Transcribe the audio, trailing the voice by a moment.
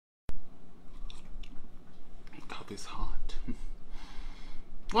coffee's hot.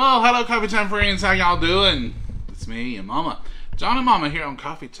 Well, hello Coffee Time friends, how y'all doing? It's me and Mama. John and Mama here on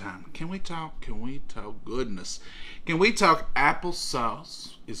Coffee Time. Can we talk goodness? Can we talk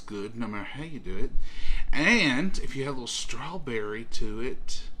applesauce is good no matter how you do it. And if you have a little strawberry to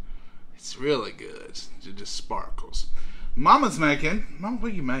it, it's really good. It just sparkles. Mama's making, Mama,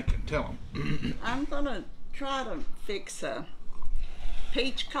 what are you making? Tell them. I'm going to try to fix a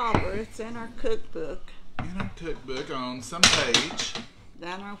peach cobbler. It's in our cookbook. In our cookbook on some page.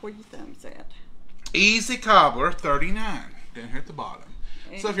 Down there where your thumb's at. Easy Cobbler 39. Down here at the bottom.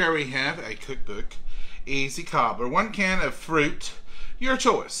 So if you already have a cookbook, Easy Cobbler. 1 can of fruit, your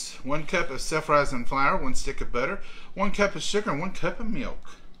choice. 1 cup of self-rising flour, 1 stick of butter, 1 cup of sugar, and 1 cup of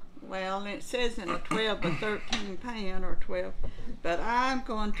milk. Well, it says in a 12 to 13 pan or 12, but I'm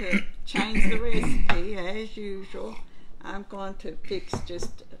going to change the recipe as usual. I'm going to fix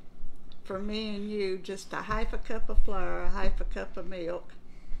just, for me and you, just a half a cup of flour, a half a cup of milk,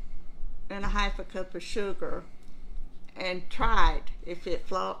 and a half a cup of sugar. And try it. If it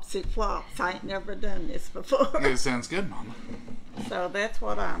flops, it flops. I ain't never done this before. It sounds good, Mama. So that's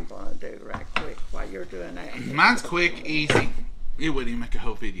what I'm going to do right quick while you're doing that. Mine's quick, easy. It wouldn't even make a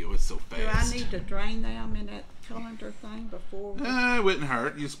whole video. It's so fast. Do I need to drain them in that colander thing before? It wouldn't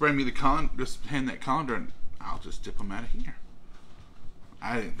hurt. You spray me the just hand that colander and I'll just dip them out of here.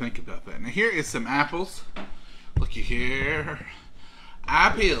 I didn't think about that. Now here is some apples. Looky here. I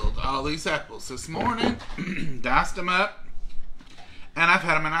peeled all these apples this morning, diced them up, and I've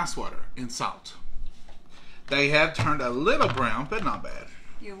had them in ice water and salt. They have turned a little brown, but not bad.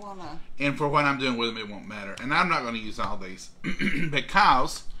 You wanna? And for what I'm doing with them, it won't matter. And I'm not going to use all these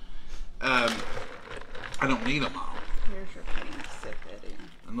because I don't need them all. Here's your pan. Set that in.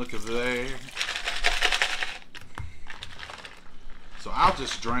 And look over there. So I'll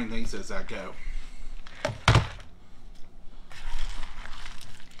just drain these as I go.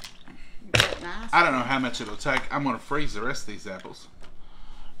 Nice. I don't know how much it'll take. I'm going to freeze the rest of these apples.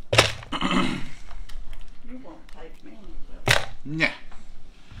 You won't take many, will you? Yeah.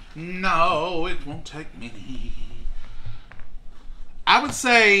 No, it won't take many. I would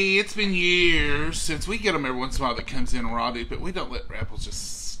say it's been years since we get them every once in a while that comes in rotted, but we don't let apples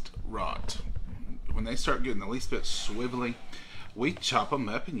just rot. When they start getting the least bit swivelly, we chop them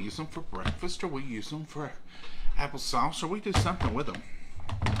up and use them for breakfast, or we use them for applesauce, or we do something with them.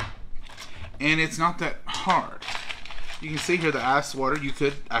 And it's not that hard. You can see here the ice water.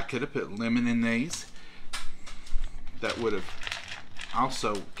 I could have put lemon in these. That would have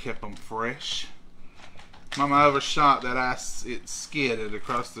also kept them fresh. Mama overshot that ice. It skidded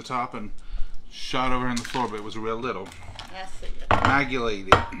across the top and shot over on the floor, but it was real little. I see it. Maggie laid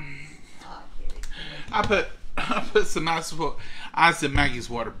it. I put some ice in Maggie's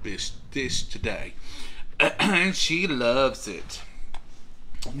water dish today, and she loves it.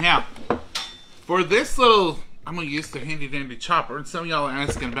 Now, for this little, I'm going to use the handy dandy chopper. And some of y'all are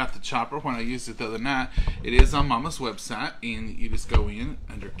asking about the chopper when I used it the other night. It is on Mama's website, and you just go in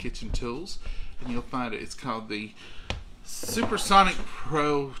under Kitchen Tools, and you'll find it. It's called the Supersonic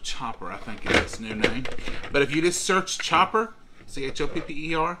Pro Chopper, I think is its new name. But if you just search chopper,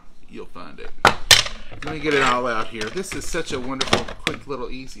 C-H-O-P-P-E-R, you'll find it. Let me get it all out here. This is such a wonderful, quick little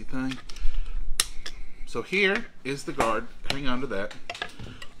easy thing. So here is the guard. Hang on to that.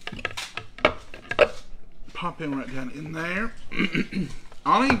 Pop him right down in there.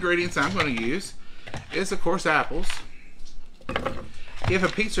 All the ingredients I'm going to use is, of course, apples. If a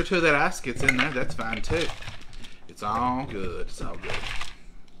piece or two of that ice gets in there, that's fine too. It's all good. It's all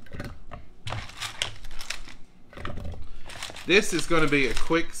good. This is going to be a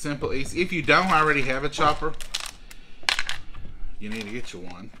quick, simple, easy. If you don't already have a chopper, you need to get you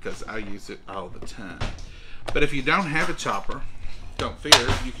one because I use it all the time. But if you don't have a chopper, don't fear,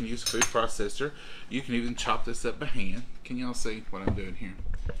 you can use a food processor. You can even chop this up by hand. Can y'all see what I'm doing here?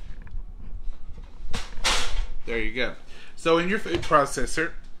 There you go. So in your food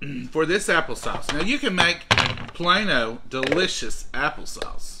processor, for this applesauce, now you can make plain old delicious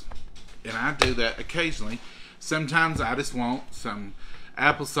applesauce. And I do that occasionally. Sometimes I just want some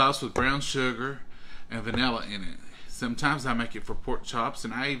applesauce with brown sugar and vanilla in it. Sometimes I make it for pork chops,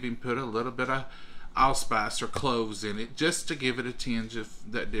 and I even put a little bit of allspice or cloves in it just to give it a tinge of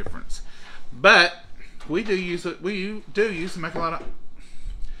that difference. But we do use it. We do use to make a lot of.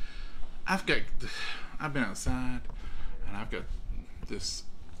 I've been outside and I've got this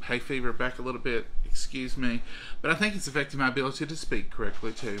hay fever back a little bit. Excuse me, but I think it's affecting my ability to speak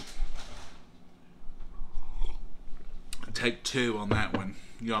correctly too. Take 2 on that one.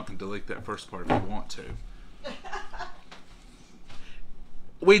 Y'all can delete that first part if you want to.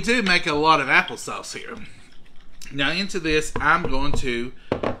 We do make a lot of applesauce here. Now into this, I'm going to,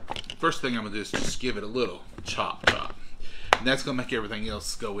 first thing I'm going to do is just give it a little chop. And that's going to make everything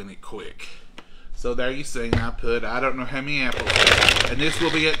else go in it quick. So there you see, I put, I don't know how many apples. And this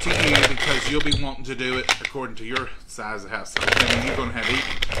will be up to you because you'll be wanting to do it according to your size of household. I mean, you're going to have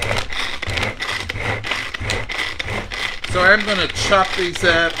eaten. So I'm going to chop these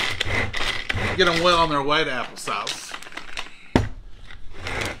up, get them well on their way to applesauce.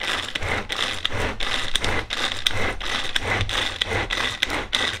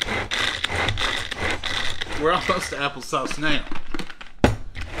 We're almost to applesauce now. I'm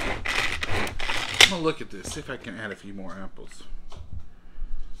going to look at this, see if I can add a few more apples.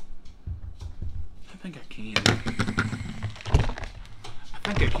 I think I can.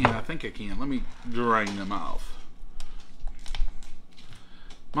 I think I can. Let me drain them off.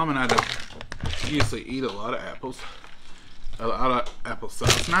 Mom and I don't usually eat a lot of apples. A lot of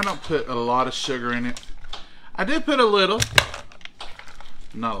applesauce. And I don't put a lot of sugar in it. I do put a little.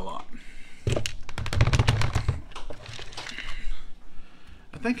 Not a lot.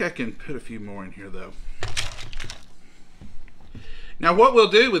 I think I can put a few more in here though. Now what we'll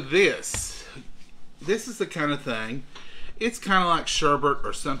do with this is the kind of thing, it's kind of like sherbet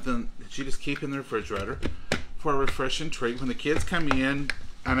or something that you just keep in the refrigerator for a refreshing treat. When the kids come in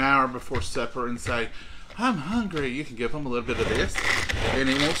an hour before supper and say, I'm hungry, you can give them a little bit of this and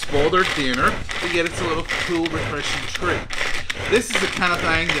it won't spoil their dinner, but yet it's a little cool, refreshing treat. This is the kind of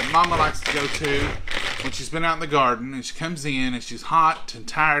thing that Mama likes to go to when she's been out in the garden and she comes in and she's hot and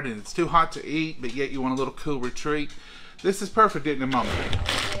tired and it's too hot to eat, but yet you want a little cool retreat. This is perfect, isn't it, Mama?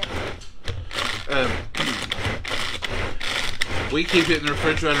 We keep it in the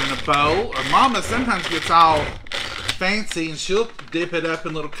refrigerator in a bowl, or Mama sometimes gets all fancy and she'll dip it up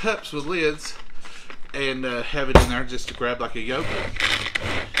in little cups with lids and have it in there just to grab like a yogurt.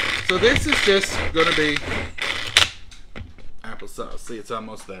 So this is just going to be applesauce. See, it's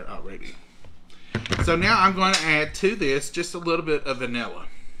almost there already. So now I'm going to add to this just a little bit of vanilla.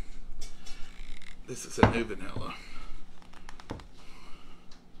 This is a new vanilla.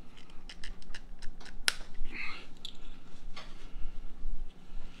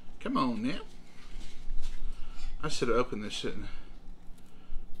 Come on now. I should have opened this, shouldn't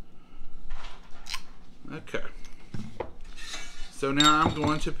I? Okay. So now I'm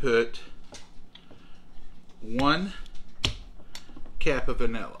going to put 1 cap of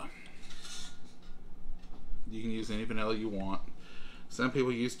vanilla. You can use any vanilla you want. Some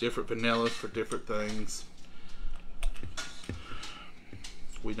people use different vanillas for different things.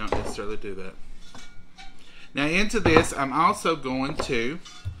 We don't necessarily do that. Now into this, I'm also going to,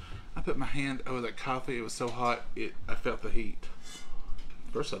 I put my hand over that coffee. It was so hot, I felt the heat.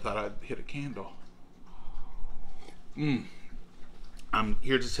 First I thought I'd hit a candle. I'm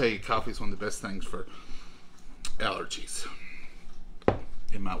here to tell you coffee is one of the best things for allergies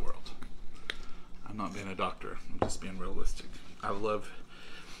in my world. I'm not being a doctor. I'm just being realistic. I love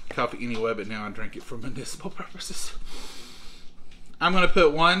coffee anyway, but now I drink it for medicinal purposes. I'm going to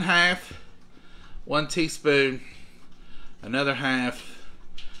put 1 teaspoon, another half,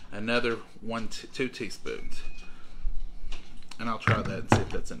 another 2 teaspoons. And I'll try that and see if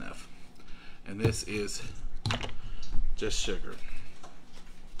that's enough. And this is just sugar.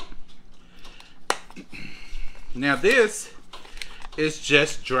 Now this is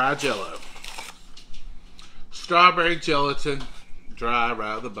just dry Jell-O. Strawberry gelatin, dry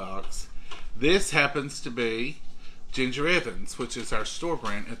right out of the box. This happens to be Ginger Evans, which is our store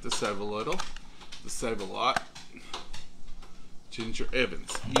brand at the Save-A-Little, the Save-A-Lot. Ginger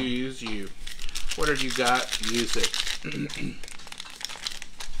Evans. You use you. Whatever you got, use it.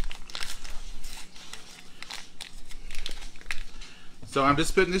 So I'm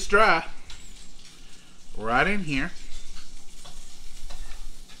just putting this dry right in here.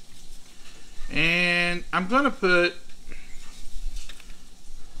 And I'm going to put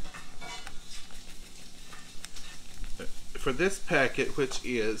for this packet, which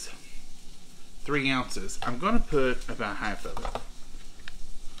is 3 ounces, I'm going to put about half of it.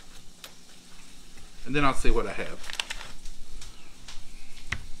 And then I'll see what I have.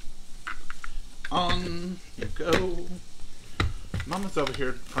 On you go. Mama's over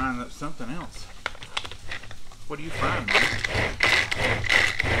here frying up something else. What are you frying, Mama?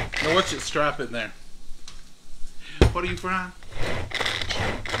 Now watch it stripe in there. What are you frying?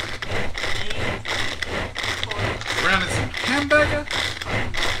 Browning some hamburger?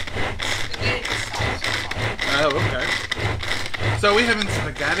 Oh, okay. So are we having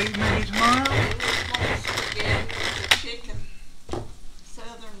spaghetti maybe tomorrow?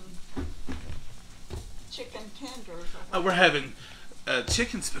 Chicken tenders. Oh, we're having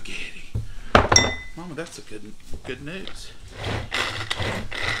chicken spaghetti. Mama, that's a good news.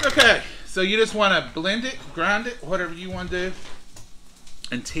 Okay, so you just want to blend it, grind it, whatever you want to do,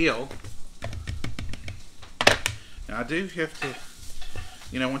 until. Now I do have to,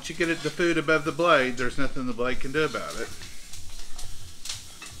 you know, once you get the food above the blade, there's nothing the blade can do about it.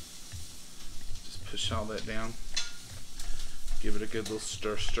 Just push all that down. Give it a good little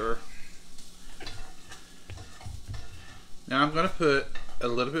stir. Now I'm going to put a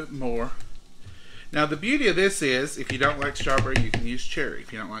little bit more. Now the beauty of this is, if you don't like strawberry, you can use cherry.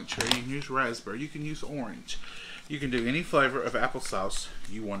 If you don't like cherry, you can use raspberry. You can use orange. You can do any flavor of applesauce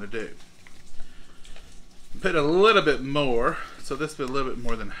you want to do. Put a little bit more, so this will be a little bit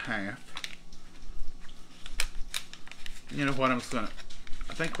more than half. You know what, I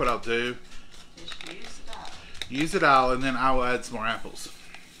think what I'll do, use it all, and then I'll add some more apples,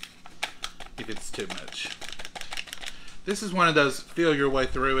 if it's too much. This is one of those feel your way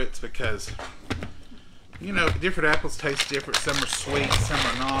through it, because, you know, different apples taste different. Some are sweet, some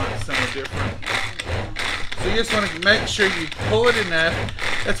are not, some are different. So you just want to make sure you pull it enough.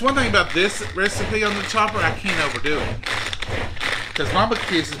 That's one thing about this recipe on the chopper, I can't overdo it. Because Mama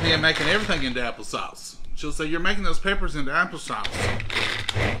accuses me of making everything into applesauce. She'll say, you're making those peppers into applesauce.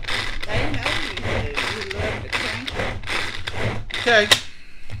 They know you do. You love to crank it. Okay.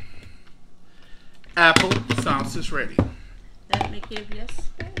 Apple sauce is ready. Let me give you a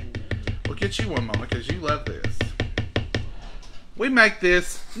spoon. We'll get you one, Mama, because you love this. We make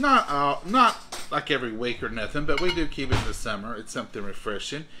this not like every week or nothing, but we do keep it in the summer. It's something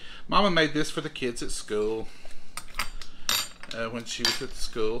refreshing. Mama made this for the kids at school when she was at the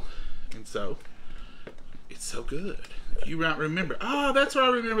school, and so it's so good. If you might remember, oh, that's where I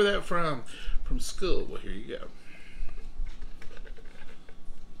remember that from school. Well, here you go.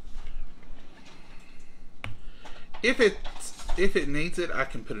 If it needs it, I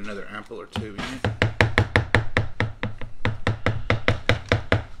can put another apple or two in it.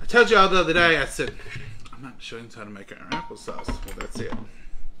 I told y'all the other day, I said, I'm not showing you how to make our applesauce. Well, that's it. All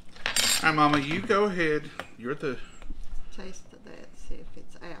right, Mama, you go ahead. You're the... Taste of that, see if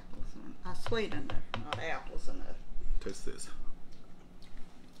it's apples. Sweet enough, not apples enough. Taste this.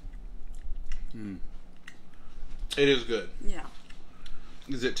 It is good. Yeah.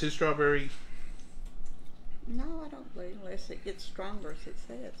 Is it too strawberry? No, I don't believe, unless it gets stronger, as it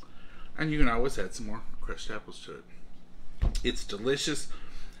says. And you can always add some more crushed apples to it. It's delicious.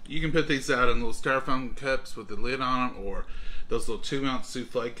 You can put these out in little styrofoam cups with the lid on them, or those little 2-ounce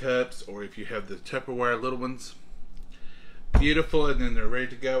souffle cups, or if you have the Tupperware little ones. Beautiful, and then they're ready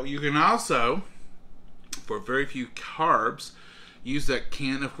to go. You can also, for very few carbs, use that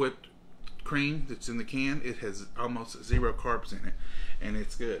can of whipped cream that's in the can. It has almost 0 carbs in it, and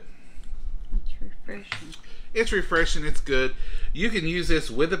it's good. It's refreshing. It's refreshing. It's good. You can use this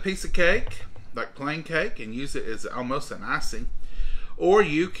with a piece of cake, like plain cake, and use it as almost an icing. Or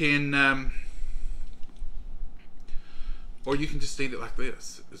you can just eat it like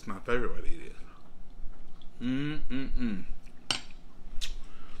this. It's my favorite way to eat it.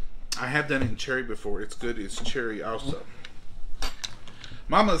 I have done it in cherry before. It's good. It's cherry also.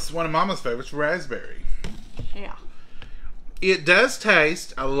 One of Mama's favorites, raspberry. Yeah. It does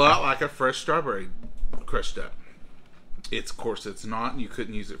taste a lot like a fresh strawberry crushed up. Of course, it's not, and you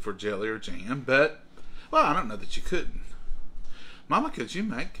couldn't use it for jelly or jam, but, well, I don't know that you couldn't. Mama, could you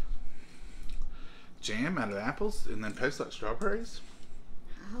make jam out of apples and then taste like strawberries?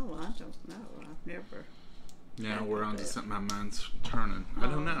 Oh, I don't know. I've never. Now we're on to something my mind's turning. I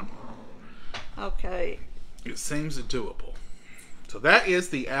don't know. Okay. It seems doable. So that is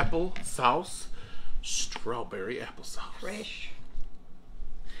the apple sauce, strawberry applesauce. Fresh.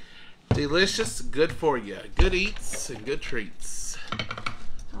 Delicious, good for you. Good eats and good treats.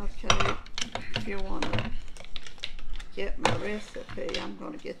 Okay. If you want to get my recipe, I'm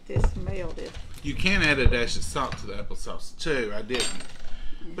going to get this melted. You can add a dash of salt to the applesauce too. I didn't.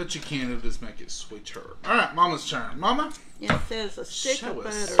 But you can, it'll just make it sweeter. All right, Mama's turn. Mama? It says a stick of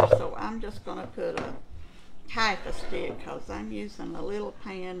butter, so I'm just going to put a half a stick because I'm using a little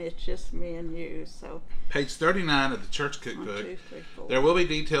pan. It's just me and you, so. Page 39 of the Church Cookbook. 1, 2, 3, 4. There will be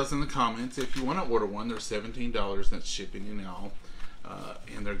details in the comments. If you want to order one, they're $17. That's shipping and all.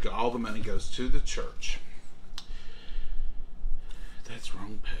 And all the money goes to the church. That's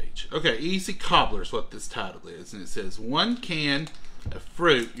wrong page. Okay, Easy Cobbler is what this title is. And it says, 1 can of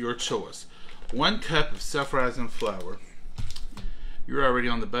fruit, your choice. 1 cup of self-rising flour. You're already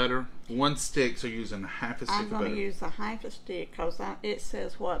on the butter. 1 stick, so you're using half a stick of butter. I'm going to use a half a stick because it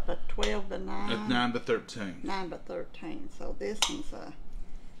says what, but 12 to 9? 9 by 13. 9 by 13. So this one's a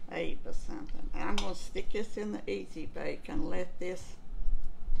 8 or something. And I'm going to stick this in the Easy Bake and let this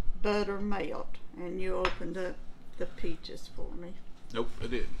butter melt, and you opened up the peaches for me. Nope, I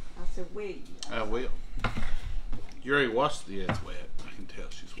didn't. I said, "Wait." I will. You already washed it. Yeah, it's wet. I can tell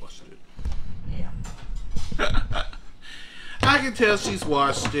she's washed it. Yeah. I can tell she's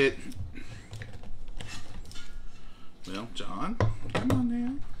washed it. Well, John, come on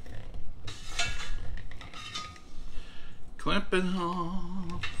now. Clamping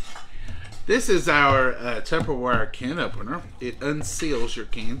off. This is our Tupperware can opener. It unseals your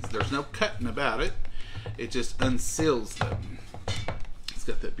cans. There's no cutting about it. It just unseals them. It's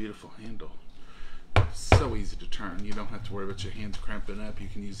got that beautiful handle. So easy to turn. You don't have to worry about your hands cramping up. You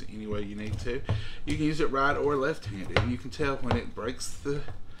can use it any way you need to. You can use it right or left-handed. And you can tell when it breaks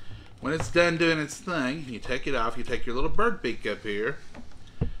when it's done doing its thing. You take it off. You take your little bird beak up here,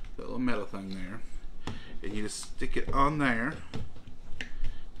 the little metal thing there, and you just stick it on there.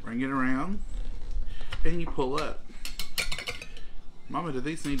 Bring it around, and you pull up. Mama, do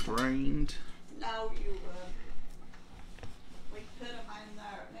these need drained? No, we put them in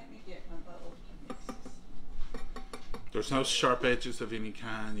there. Let me get my bowl to mix this. There's no sharp edges of any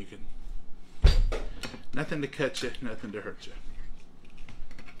kind. You can, nothing to cut you, nothing to hurt you.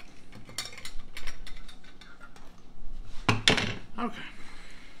 Okay.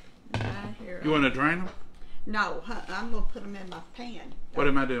 You want to drain them? No, I'm going to put them in my pan. What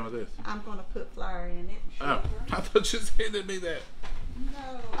am I doing with this? I'm going to put flour in it. Oh, I thought you just handed me that.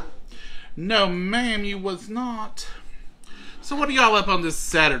 No. No, ma'am, you was not. So what are y'all up on this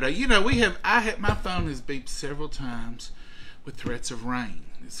Saturday? You know, my phone has beeped several times with threats of rain.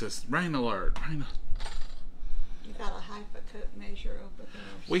 It says rain alert. You got a half a cup measure over there.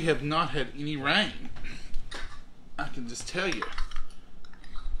 We have not had any rain. I can just tell you.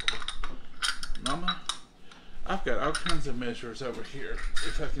 Mama, I've got all kinds of measures over here.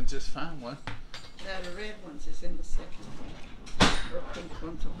 If I can just find one. No, the red ones is in the second one. Or pink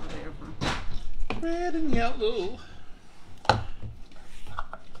ones or whatever. Red and yellow.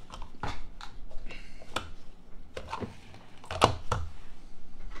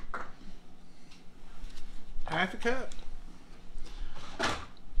 Half a cup.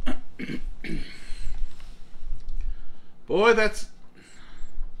 Boy, that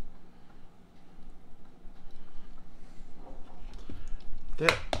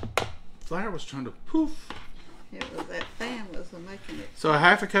flour was trying to poof. It was that fan was making it. So a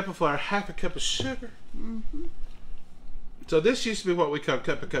half a cup of flour, half a cup of sugar. Mm-hmm. So this used to be what we call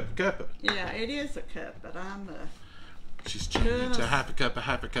cup. Yeah, it is a cup, but I'm she's changing it to half a cup, a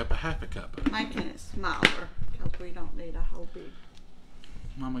half a cup, a half a cup. making it smaller because we don't need a whole big.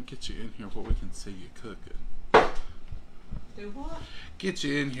 Mama, get you in here where we can see you cooking. Do what? Get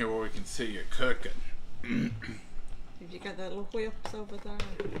you in here where we can see you cooking. Have you got that little whips over there?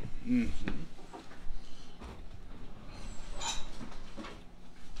 Mm-hmm.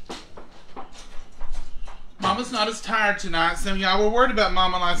 Mama's not as tired tonight. Some of y'all were worried about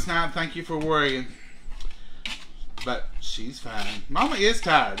Mama last night. Thank you for worrying. But she's fine. Mama is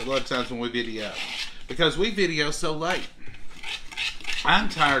tired a lot of times when we video. Because we video so late. I'm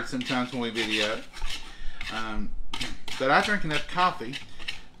tired sometimes when we video. But I drink enough coffee.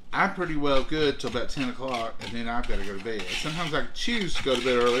 I'm pretty well good till about 10 o'clock. And then I've got to go to bed. Sometimes I choose to go to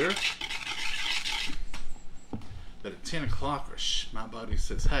bed earlier. But at 10 o'clock, my body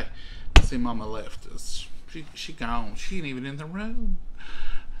says, hey, I see Mama left us. She gone. She ain't even in the room.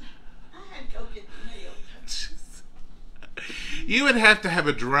 I had to go get the milk. You would have to have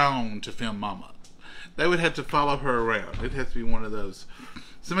a drone to film Mama. They would have to follow her around. It'd have to be one of those.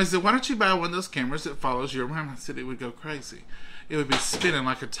 Somebody said, why don't you buy one of those cameras that follows you around? I said, it would go crazy. It would be spinning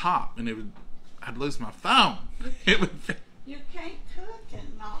like a top, and I'd lose my phone. It would be. You can't cook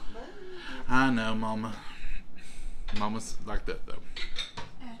and not move. I know, Mama. Mama's like that, though.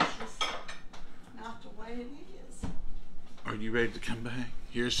 That's just not the way it is. Are you ready to come back?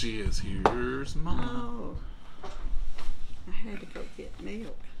 Here she is. Here's Mama. Oh. I had to go get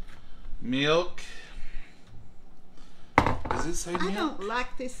milk. Milk. Does it say milk? I don't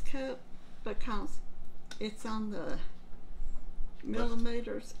like this cup because it's on the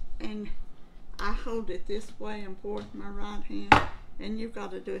millimeters, and I hold it this way and pour it in my right hand, and you've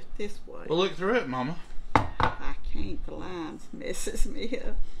got to do it this way. Well, look through it, Mama. I can't. The lines messes me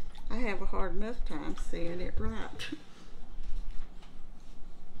up. I have a hard enough time seeing it right.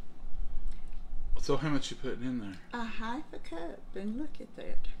 So how much you putting in there? A half a cup, and look at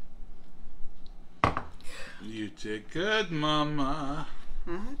that. You did good, Mama.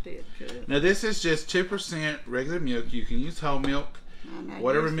 I did good. Now this is just 2% regular milk. You can use whole milk,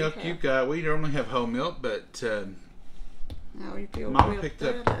 whatever milk you got. We normally have whole milk, but now if you'll Mama whip picked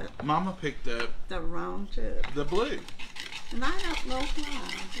that up. Mama picked up the wrong tub. the blue. And I don't know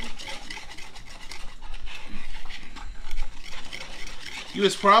why. You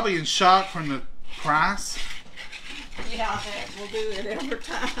was probably in shock from the price. Yeah, that will do it every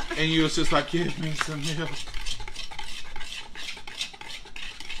time. And you was just like, give me some milk.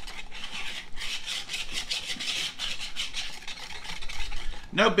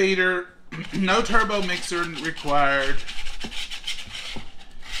 No beater, no turbo mixer required.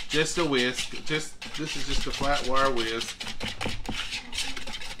 Just a whisk. This is just a flat wire whisk.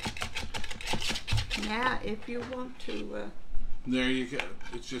 Now, if you want to There you go.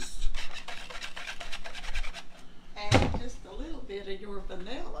 It's just add just a little bit of your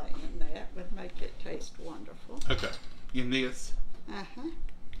vanilla in that would make it taste wonderful. okay. In this, Uh-huh.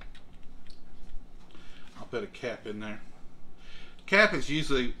 I'll put a cap in there. Cap is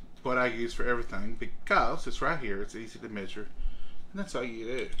usually what I use for everything because it's right here. It's easy to measure, and that's all you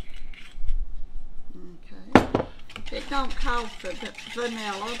do. Okay. It don't call for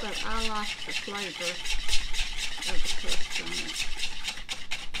vanilla, but I like the flavor of the crust on it.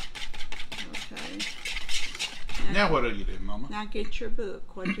 Okay. Now what do you do, Mama? Now get your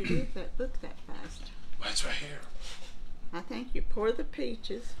book. What'd you do with that book that fast? Well, it's right here. I think you pour the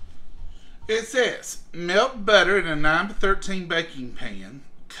peaches. It says, melt butter in a 9x13 baking pan.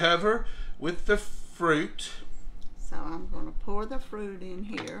 Cover with the fruit. So I'm going to pour the fruit in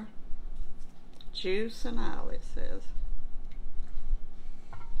here. Juice and all, it says.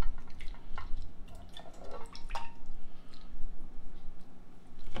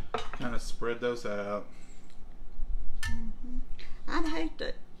 Kind of spread those out. I'd hate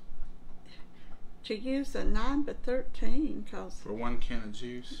to use a 9x13 because For 1 can of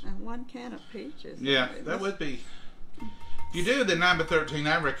juice. and 1 can of peaches. Yeah, that would be. If you do the 9x13,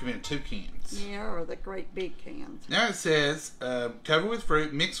 I recommend 2 cans. Yeah, or the great big cans. Now it says, cover with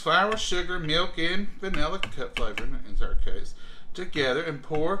fruit, mix flour, sugar, milk, and vanilla cut flavor, in our case, together and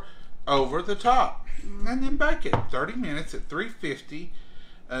pour over the top. And then bake it 30 minutes at 350.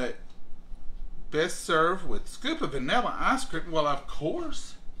 Best served with scoop of vanilla ice cream. Well, of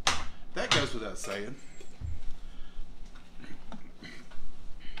course. That goes without saying.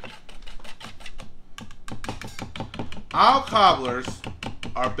 All cobblers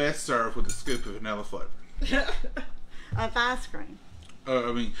are best served with a scoop of vanilla flavor. Of ice cream.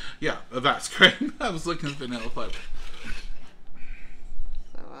 Of ice cream. I was looking at vanilla flavor.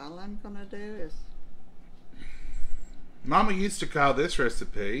 So all I'm going to do is... Mama used to call this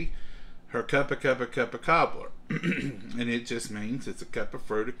recipe her cup of cobbler. And it just means it's a cup of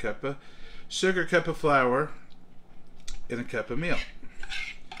fruit, a cup of sugar, a cup of flour, and a cup of milk.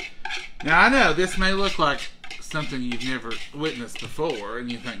 Now I know this may look like something you've never witnessed before,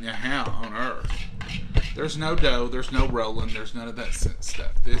 and you think, now how on earth? There's no dough, there's no rolling, there's none of that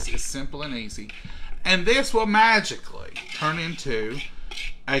stuff. This is simple and easy. And this will magically turn into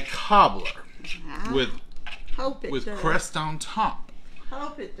a cobbler with crust on top.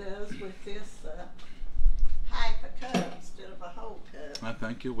 Hope it does with this half a cup instead of a whole cup. I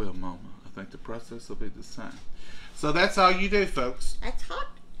think it will, Mama. I think the process will be the same. So that's all you do, folks. That's hot.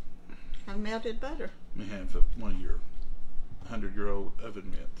 I've melted butter. We have one of your 100-year-old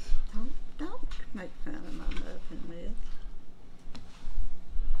oven mitts. Don't make fun of my muffin mitts.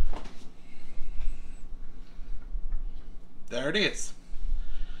 There it is.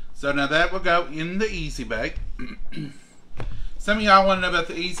 So now that will go in the Easy Bake. Some of y'all want to know about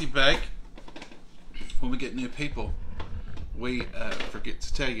the Easy Bake. When we get new people, we forget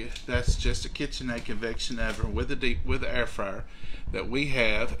to tell you that's just a KitchenAid convection oven with a air fryer that we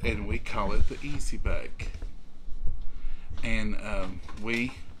have, and we call it the Easy Bake. And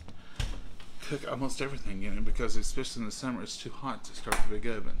we cook almost everything in it because, especially in the summer, it's too hot to start the big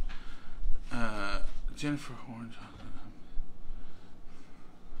oven. Jennifer Orange.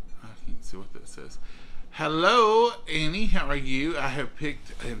 I can't see what that says. Hello, Annie. How are you? I have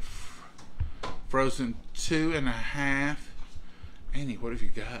picked and frozen 2.5. Annie, what have you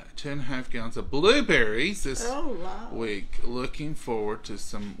got? 2.5 gallons of blueberries this week. Looking forward to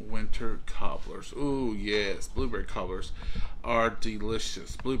some winter cobblers. Ooh, yes. Blueberry cobblers are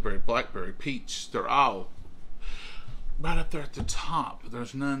delicious. Blueberry, blackberry, peach. They're all right up there at the top.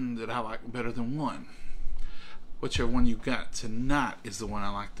 There's none that I like better than one. Whichever one you got tonight is the one I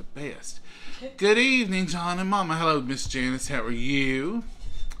like the best. Good evening, John and Mama. Hello, Miss Janice. How are you?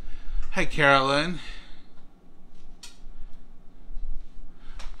 Hey, Carolyn.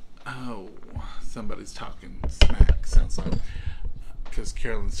 Oh, somebody's talking smack. Sounds like, because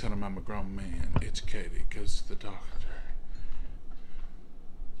Carolyn's telling him I'm a grown man, educated, goes to the doctor.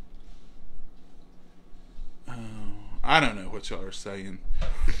 Oh, I don't know what y'all are saying.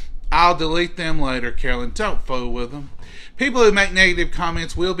 I'll delete them later, Carolyn. Don't fool with them. People who make negative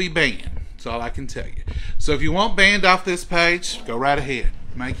comments will be banned. That's all I can tell you. So if you want banned off this page, go right ahead.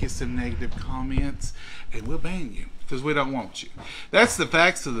 Make you some negative comments, and we'll ban you because we don't want you. That's the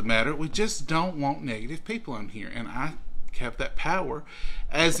facts of the matter. We just don't want negative people on here, and I have that power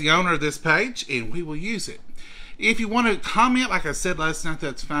as the owner of this page, and we will use it. If you want to comment, like I said last night,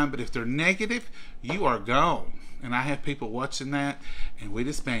 that's fine, but if they're negative, you are gone. And I have people watching that, and we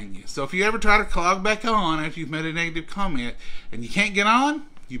just ban you. So if you ever try to log back on after you've made a negative comment and you can't get on,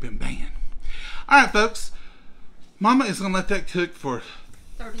 you've been banned. All right, folks. Mama is going to let that cook for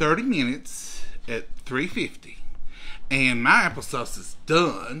 30 minutes at 350. And my applesauce is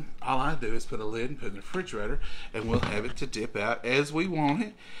done. All I do is put a lid and put it in the refrigerator, and we'll have it to dip out as we want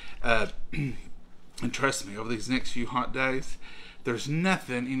it. And trust me, over these next few hot days, there's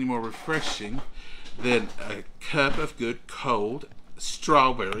nothing any more refreshing than a cup of good cold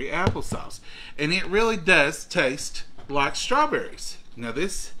strawberry applesauce. And it really does taste like strawberries. Now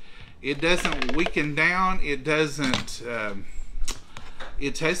this, it doesn't weaken down. It doesn't,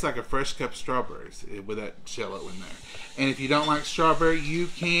 it tastes like a fresh cup of strawberries with that Jell-O in there. And if you don't like strawberry, you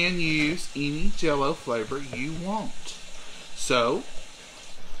can use any Jell-O flavor you want. So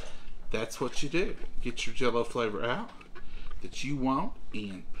that's what you do. Get your Jell-O flavor out that you want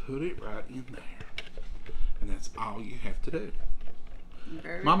and put it right in there. And that's all you have to do.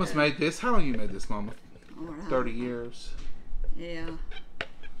 Very Mama's good. made this. How long you made this, Mama? Oh, 30 years. Yeah.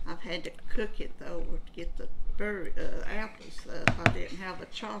 I've had to cook it, though, to get the apples up. I didn't have a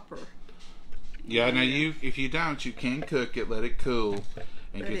chopper. Yeah, now if you don't, you can cook it, let it cool,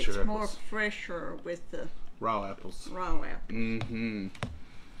 and But get it's your apples. more fresher with the Raw apples. raw apples. Mm-hmm.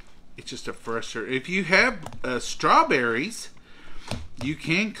 It's just a fresher. If you have strawberries, you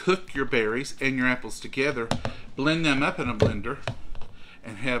can cook your berries and your apples together, blend them up in a blender,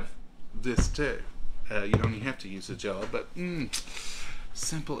 and have this too. You don't even have to use the Jell-O, but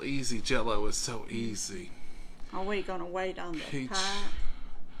simple, easy Jell-O is so easy. Are we going to wait on the Peach. pie?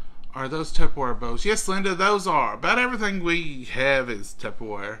 Are those Tupperware bowls? Yes, Linda, those are. About everything we have is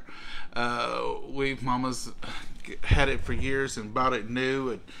Tupperware. Mama's had it for years and bought it new,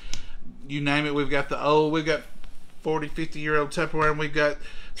 and you name it. We've got 40, 50-year-old Tupperware, and we've got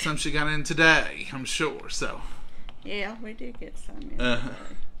some she got in today, I'm sure. So, Yeah, we did get some in Uh-huh.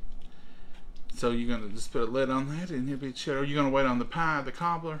 today. so you're going to just put a lid on that, and it'll be chill. Are you going to wait on the pie, the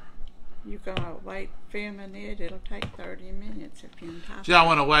cobbler? You're going to wait filming it. It'll take 30 minutes if you're on top. Do y'all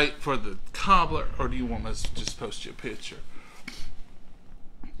want to wait for the cobbler, or do you want us to just post you a picture?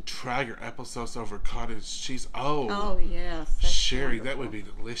 Try your applesauce over cottage cheese. Oh, yes. That's Sherry, that wonderful. would be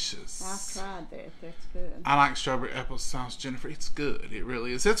delicious. I've tried that. That's good. I like strawberry applesauce, Jennifer. It's good. It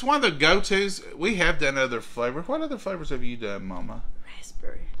really is. It's one of the go-tos. We have done other flavors. What other flavors have you done, Mama?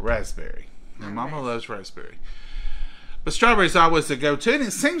 Raspberry. Raspberry. Now, And Mama loves raspberry. But strawberry's always the go-to, and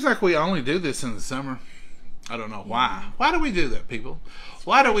it seems like we only do this in the summer. I don't know why. Why do we do that, people?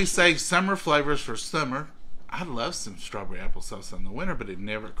 Why do we save summer flavors for summer? I'd love some strawberry applesauce in the winter, but it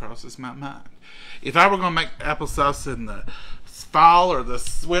never crosses my mind. If I were going to make applesauce in the fall or the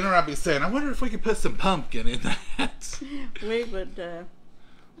winter, I'd be saying, I wonder if we could put some pumpkin in that. We would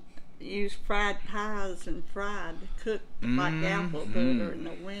use fried pies and fried cooked like apple butter in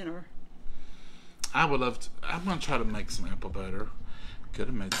the winter. I would love to. I'm going to try to make some apple butter. Could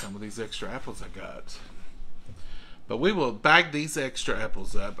have made some of these extra apples I got. But we will bag these extra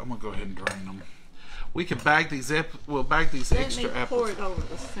apples up. I'm going to go ahead and drain them. We can bag these we'll bag these extra Let me apples. pour it over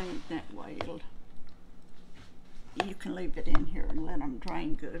the sink that way. You can leave it in here and let them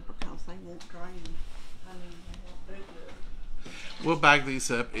drain good because they won't drain. I mean, they won't do good. We'll bag these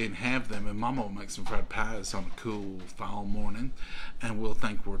up and have them, and Mama will make some fried pies on a cool fall morning, and we'll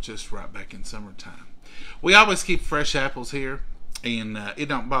think we're just right back in summertime. We always keep fresh apples here, and it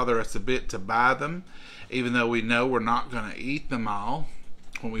don't bother us a bit to buy them, even though we know we're not going to eat them all.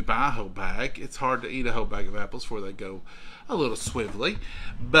 When we buy a whole bag, it's hard to eat a whole bag of apples before they go a little swivelly,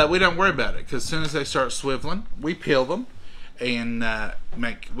 but we don't worry about it because as soon as they start swiveling, we peel them and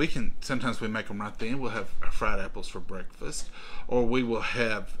sometimes we make them right then. We'll have fried apples for breakfast, or we will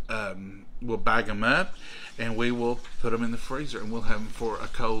have we'll bag them up and we will put them in the freezer, and we'll have them for a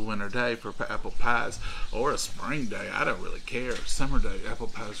cold winter day for apple pies, or a spring day. I don't really care. Summer day apple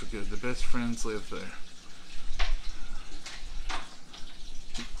pies are good. The best friends live there.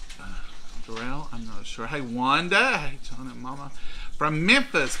 Darrell, I'm not sure. Hey, Wanda. Hey, John and Mama. From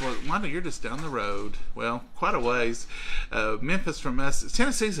Memphis. Well, Wanda, you're just down the road. Well, quite a ways. Memphis from us.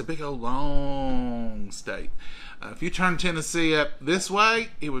 Tennessee's a big old long state. If you turn Tennessee up this way,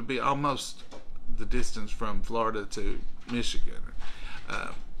 it would be almost the distance from Florida to Michigan.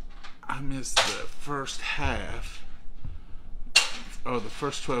 I missed the first half, or the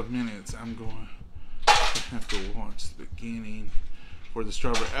first 12 minutes, I'm going to have to watch the beginning for the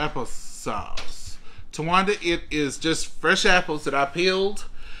strawberry applesauce. Tawanda, it is just fresh apples that I peeled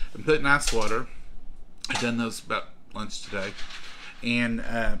and put in ice water. I done those about lunch today. And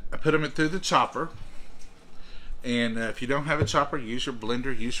I put them through the chopper. And if you don't have a chopper, use your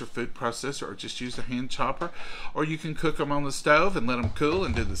blender, use your food processor, or just use a hand chopper. Or you can cook them on the stove and let them cool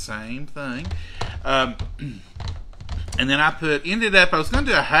and do the same thing. And then I I was going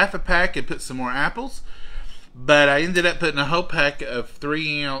to do a half a pack and put some more apples. But I ended up putting a whole pack of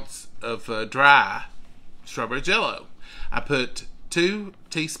 3 ounce of dry strawberry jello. I put 2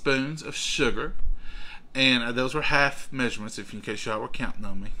 teaspoons of sugar. And those were half measurements, in case y'all were counting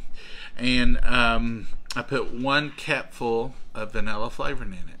on me. And I put 1 capful of vanilla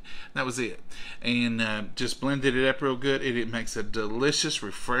flavoring in it. That was it. And just blended it up real good. It makes a delicious,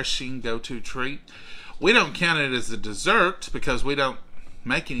 refreshing go-to treat. We don't count it as a dessert because we don't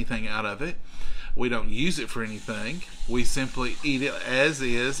make anything out of it. We don't use it for anything. We simply eat it as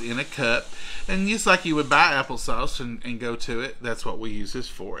is in a cup. And just like you would buy applesauce and go to it, that's what we use this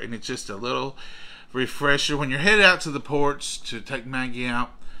for. And it's just a little refresher. When you're headed out to the porch to take Maggie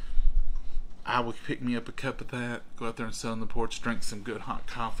out, I will pick me up a cup of that, go out there and sit on the porch, drink some good hot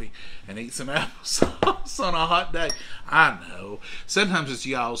coffee, and eat some applesauce on a hot day. I know. Sometimes it's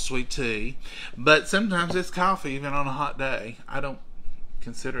y'all's sweet tea, but sometimes it's coffee even on a hot day. I don't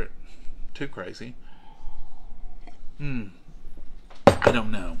consider it too crazy. I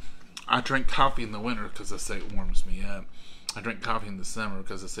don't know. I drink coffee in the winter because I say it warms me up. I drink coffee in the summer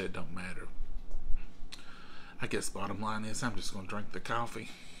because I say it don't matter. I guess bottom line is I'm just going to drink the coffee.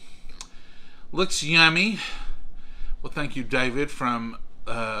 Looks yummy. Well, thank you, David, from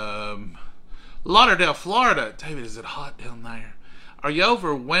Lauderdale, Florida. David, is it hot down there? Are you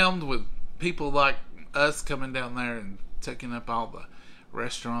overwhelmed with people like us coming down there and taking up all the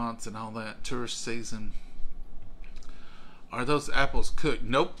restaurants and all that tourist season? Are those apples cooked?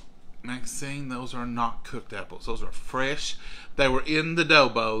 Nope. Maxine, those are not cooked apples. Those are fresh. They were in the dough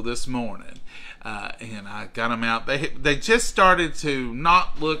bowl this morning, and I got them out. They just started to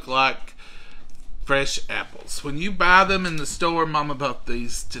not look like fresh apples. When you buy them in the store, Mama bought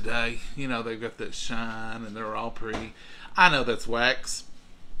these today. You know, they've got that shine and they're all pretty. I know that's wax,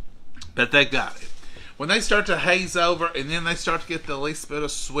 but they got it. When they start to haze over and then they start to get the least bit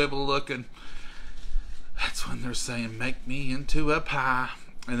of swivel looking, that's when they're saying, make me into a pie.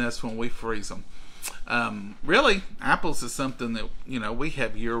 And that's when we freeze them. Really, apples is something that, you know, we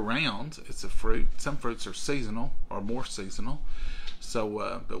have year round. It's a fruit. Some fruits are seasonal or more seasonal.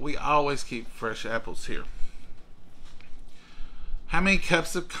 So, but we always keep fresh apples here. How many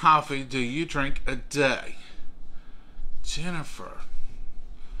cups of coffee do you drink a day? Jennifer.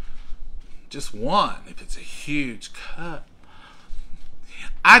 Just 1 if it's a huge cup.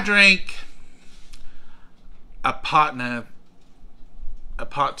 I drink a pot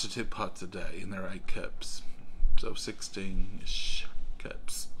to 2 pots a day, and they're 8 cups. So 16-ish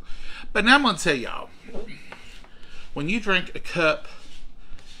cups. But now I'm going to tell y'all, when you drink a cup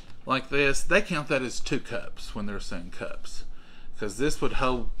like this, they count that as 2 cups when they're saying cups. Because this would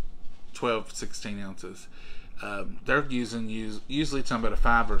hold 12, 16 ounces. They're usually talking about a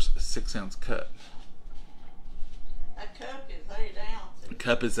 5 or 6 ounce cup. A cup is 8 ounces. A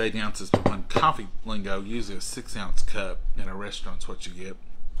cup is 8 ounces, but when coffee lingo, usually a 6 ounce cup in a restaurant's what you get.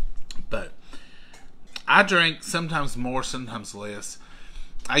 But I drink sometimes more, sometimes less.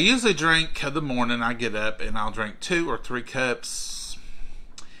 I usually drink in the morning. I get up and I'll drink 2 or 3 cups,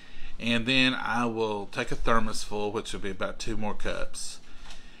 and then I will take a thermos full, which will be about 2 more cups,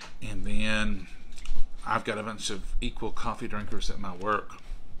 and then I've got a bunch of equal coffee drinkers at my work,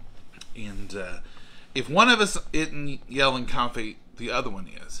 and if one of us isn't yelling coffee, the other one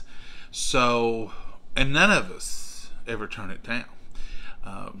is. So, and none of us ever turn it down.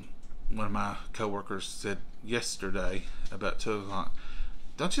 One of my coworkers said yesterday about 2 o'clock,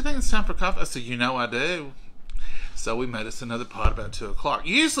 don't you think it's time for coffee? I said, you know I do. So we made us another pot about 2 o'clock.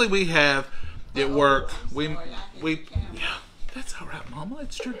 Usually we have at work, yeah, that's all right, Mama.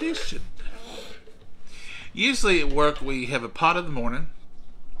 It's tradition. Usually at work we have a pot in the morning,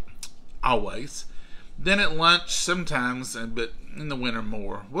 always. Then at lunch sometimes, but in the winter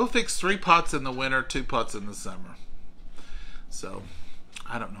more. We'll fix 3 pots in the winter, 2 pots in the summer. So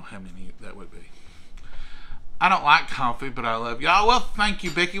I don't know how many that would be. I don't like coffee, but I love y'all. Well, thank you,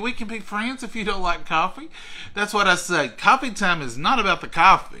 Becky. We can be friends if you don't like coffee. That's what I say. Coffee time is not about the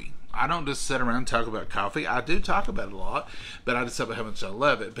coffee. I don't just sit around and talk about coffee. I do talk about it a lot, but I just talk about how much I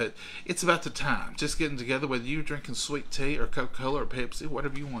love it. But it's about the time. Just getting together, whether you're drinking sweet tea or Coca-Cola or Pepsi,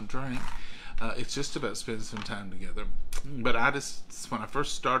 whatever you want to drink. It's just about spending some time together. But when I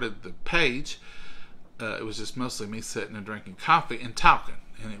first started the page, it was just mostly me sitting and drinking coffee and talking.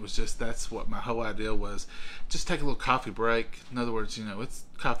 And it was just, that's what my whole idea was. Just take a little coffee break. In other words, it's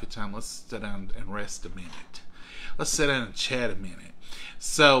coffee time. Let's sit down and rest a minute. Let's sit down and chat a minute.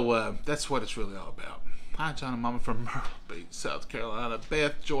 So that's what it's really all about. Hi, John and Mama from Myrtle Beach, South Carolina.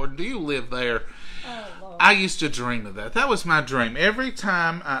 Beth, Jordan, do you live there? Oh, Lord. I used to dream of that. That was my dream. Every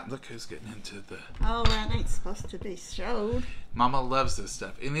time look who's getting into the... Oh, that ain't supposed to be showed. Mama loves this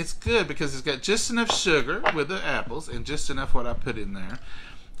stuff. And it's good because it's got just enough sugar with the apples and just enough what I put in there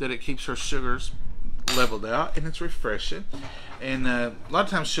that it keeps her sugars leveled out, and it's refreshing. And a lot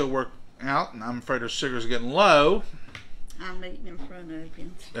of times she'll work out, and I'm afraid her sugars are getting low. I'm eating in front of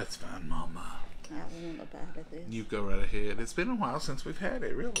you. That's fine, Mama. I won't about it this. You go right ahead. It's been a while since we've had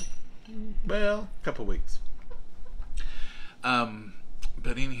it, really. Well, a couple weeks.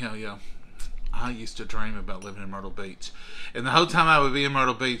 But anyhow, yeah, I used to dream about living in Myrtle Beach. And the whole time I would be in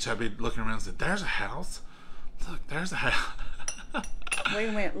Myrtle Beach, I'd be looking around and say, there's a house. Look, there's a house.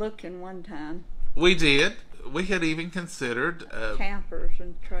 We went looking one time. We did. We had even considered... campers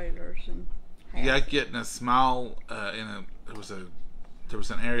and trailers and houses. Yeah, getting a small... there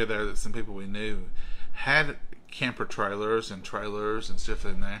was an area there that some people we knew had camper trailers and stuff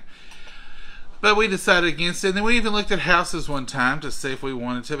in there. But we decided against it. And then we even looked at houses one time to see if we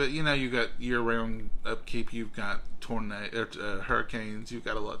wanted to. But, you got year-round upkeep. You've got hurricanes. You've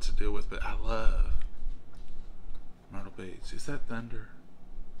got a lot to deal with. But I love Myrtle Beach. Is that thunder?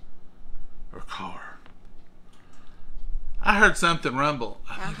 Or car? I heard something rumble.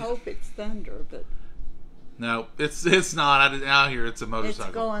 I hope it's thunder, but... No, it's not. I hear it's a motorcycle.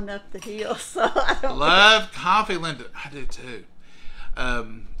 It's going up the hill, so I don't... Love coffee, Linda. I do, too.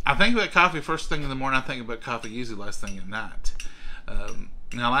 I think about coffee first thing in the morning. I think about coffee usually last thing at night.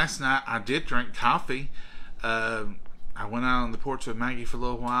 Now, last night I did drink coffee. I went out on the porch with Maggie for a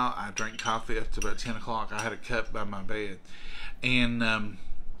little while. I drank coffee up to about 10 o'clock. I had a cup by my bed. And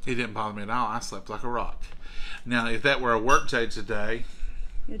it didn't bother me at all. I slept like a rock. Now, if that were a work day today...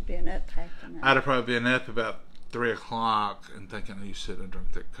 You'd been up half the night. I'd have probably been up about 3 o'clock and thinking, oh, you shouldn't have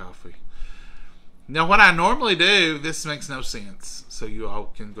drunk that coffee. Now, what I normally do, this makes no sense, so you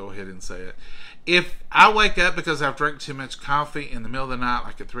all can go ahead and say it. If I wake up because I've drank too much coffee in the middle of the night,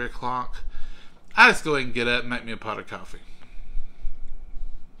 like at 3 o'clock, I just go ahead and get up and make me a pot of coffee.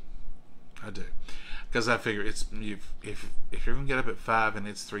 I do. Because I figure if you're going to get up at 5 and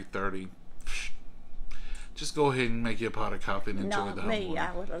it's 3:30, just go ahead and make you a pot of coffee and enjoy the whole morning.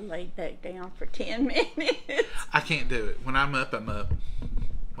 I would have laid back down for 10 minutes. I can't do it. When I'm up, I'm up.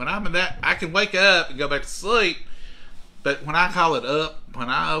 When I'm in that, I can wake up and go back to sleep. But when I call it up, when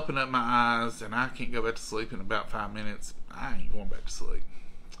I open up my eyes and I can't go back to sleep in about 5 minutes, I ain't going back to sleep.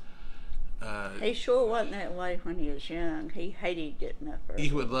 He sure wasn't that way when he was young. He hated getting up early.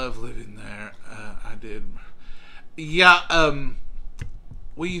 You would love living there. I did. Yeah,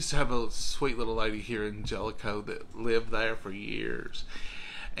 we used to have a sweet little lady here in Jellicoe that lived there for years.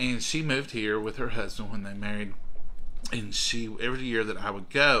 And she moved here with her husband when they married. And every year that I would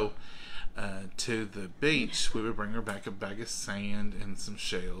go to the beach, we would bring her back a bag of sand and some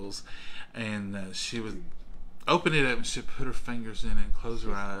shells. And she would open it up and she'd put her fingers in it and close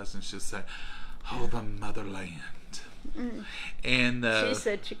her eyes and she'd say, oh, the motherland. Mm. And she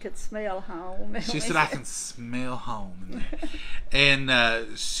said she could smell home. She said, I can smell home. And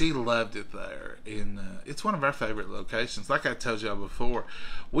she loved it there. And it's one of our favorite locations. Like I told y'all before,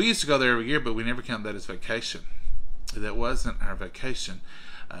 we used to go there every year, but we never counted that as vacation. That wasn't our vacation.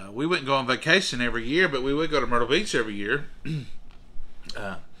 We wouldn't go on vacation every year, but we would go to Myrtle Beach every year.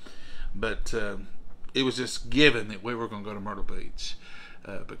 But it was just given that we were going to go to Myrtle Beach.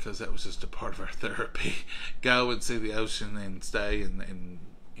 Because that was just a part of our therapy. Go and see the ocean and stay and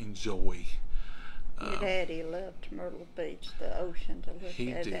enjoy. Your daddy loved Myrtle Beach, the ocean to look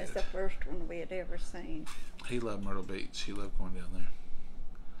He at. did. That's the first one we had ever seen. He loved Myrtle Beach. He loved going down there.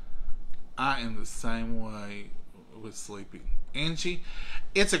 I am the same way with sleeping. Angie,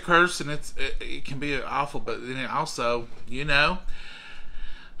 it's a curse and it can be awful, but then it also,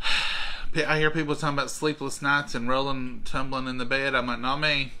 I hear people talking about sleepless nights and tumbling in the bed. I'm like, not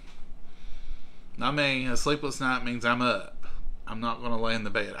me. Not me. A sleepless night means I'm up. I'm not going to lay in the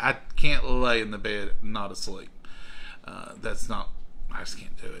bed. I can't lay in the bed not asleep. I just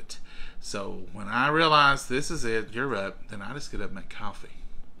can't do it. So when I realize this is it, you're up, then I just get up and make coffee.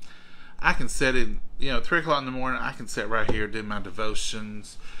 I can sit in, 3 o'clock in the morning, I can sit right here, do my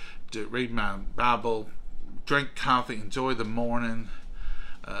devotions, read my Bible, drink coffee, enjoy the morning.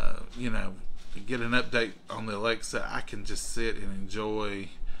 Get an update on the Alexa. I can just sit and enjoy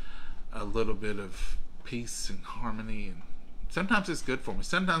a little bit of peace and harmony, and sometimes it's good for me.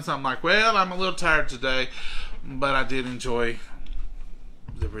 Sometimes I'm like, well, I'm a little tired today, but I did enjoy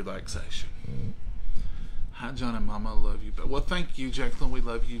the relaxation. Hi, John and Mama, I love you. Well, thank you, Jacqueline. We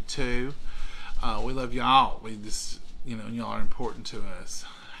love you too. We love y'all. We just, y'all are important to us.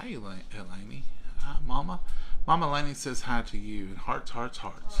 Hey, Eleni. Hi, Mama. Mama Laney says hi to you. And hearts, hearts,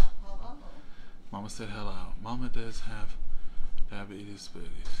 hearts. Hello. Mama said hello. Mama does have diabetes, but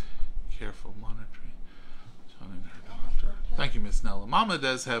is careful monitoring. Telling her doctor. Thank you, Miss Nola. Mama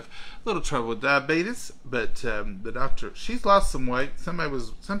does have a little trouble with diabetes, but the doctor, she's lost some weight.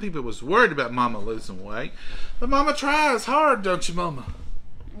 Some people was worried about Mama losing weight, but Mama tries hard, don't you, Mama?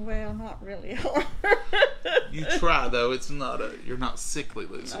 Well, not really hard. You try though. It's not you're not sickly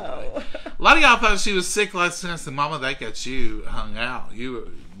losing weight. No. A lot of y'all thought she was sick last night. I said, Mama, they got you hung out.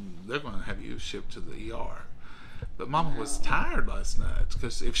 They're going to have you shipped to the ER. But Mama was tired last night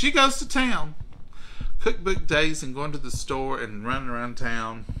because if she goes to town, cookbook days and going to the store and running around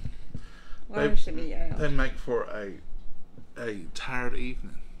town, they make for a tired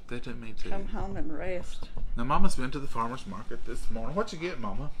evening. They do me too. Come home and rest. Now, Mama's been to the farmer's market this morning. What you get,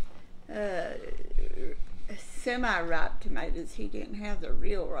 Mama? Semi-ripe tomatoes. He didn't have the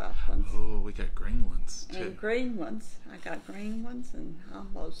real ripe ones. Oh, we got green ones too. And green ones. I got green ones and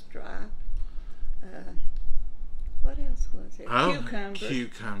almost dry. What else was it? Oh,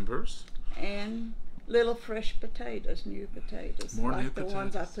 Cucumbers. And little fresh potatoes, new potatoes. More like new the potatoes.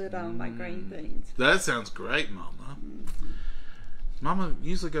 ones I put on my green beans. That sounds great, Mama. Mm-hmm. Mama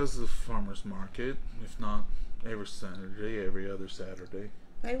usually goes to the farmer's market, if not every Saturday, every other Saturday.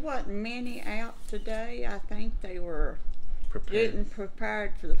 There wasn't many out today. I think they were getting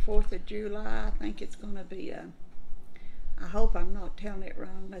prepared for the 4th of July. I think it's going to be I hope I'm not telling it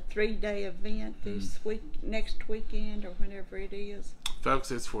wrong, a 3-day event next weekend or whenever it is. Folks,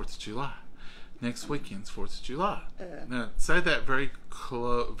 it's 4th of July. Next weekend's 4th of July. Now, say that very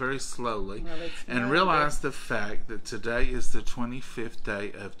slowly, and realize the fact that today is the 25th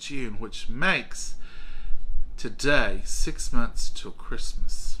day of June, which makes today 6 months till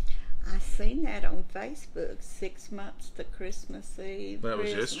Christmas. I seen that on Facebook. 6 months to Christmas Eve. That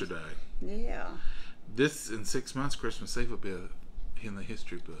was yesterday. Yeah. This, in 6 months, Christmas Eve will be in the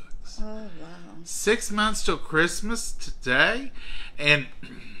history books. Oh, wow. 6 months till Christmas today, and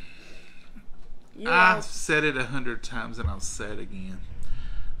I've said it 100 times and I'll say it again.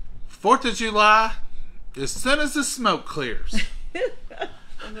 4th of July, as soon as the smoke clears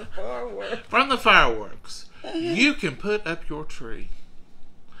from the fireworks, you can put up your tree.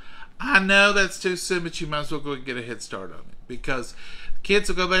 I know that's too soon, but you might as well go and get a head start on it, because kids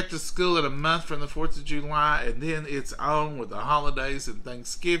will go back to school in a month from the 4th of July, and then it's on with the holidays and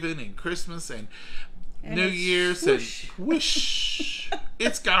Thanksgiving and Christmas and New Year's and whoosh,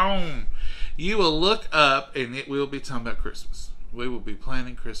 it's gone. You will look up and it will be talking about Christmas. We will be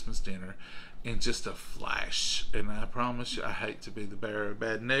planning Christmas dinner in just a flash. And I promise you, I hate to be the bearer of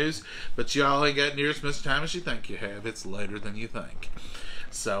bad news, but y'all ain't got near as much time as you think you have. It's later than you think.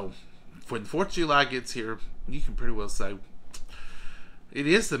 So, when the 4th of July gets here, you can pretty well say it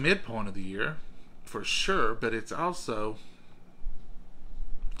is the midpoint of the year, for sure, but it's also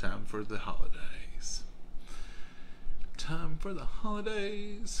time for the holidays. Time for the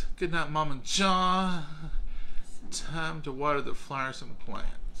holidays. Good night, Mom and John. Time to water the flowers and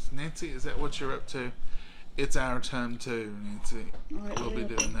plants. Nancy, is that what you're up to? It's our time too, Nancy. We'll be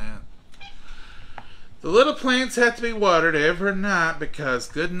doing that. The little plants have to be watered every night because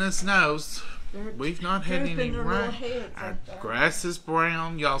goodness knows we've not had any rain. Our grass is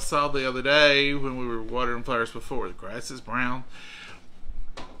brown. Y'all saw the other day when we were watering flowers before. The grass is brown.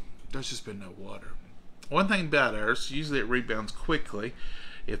 There's just been no water. One thing about ours, usually it rebounds quickly.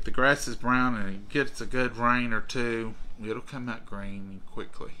 If the grass is brown and it gets a good rain or two, it'll come out green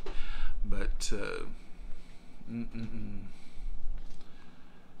quickly. But now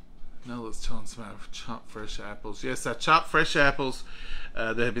let's tell them about chopped fresh apples. Yes, I chopped fresh apples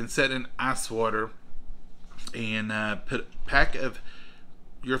that have been set in ice water, and put a pack of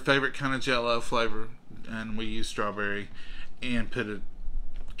your favorite kind of Jell-O flavor, and we use strawberry, and put a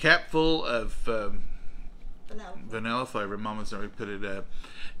cap full of vanilla flavor. Mama's already put it up,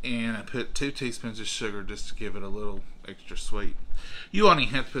 and I put 2 teaspoons of sugar just to give it a little extra sweet. You only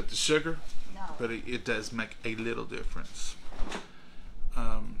have to put the sugar, but it does make a little difference.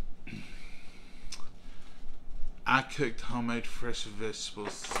 I cooked homemade fresh vegetable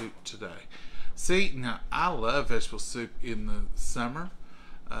soup today. See, now I love vegetable soup in the summer.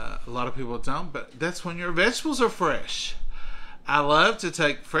 A lot of people don't, but that's when your vegetables are fresh. I love to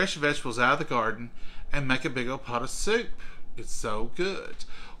take fresh vegetables out of the garden and make a big old pot of soup. It's so good.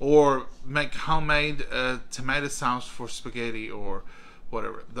 Or make homemade tomato sauce for spaghetti or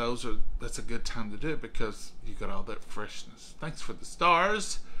whatever. That's a good time to do it because you got all that freshness. Thanks for the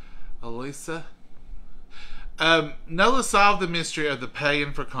stars, Elisa. Nola solved the mystery of the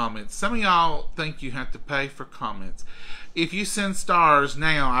paying for comments. Some of y'all think you have to pay for comments. If you send stars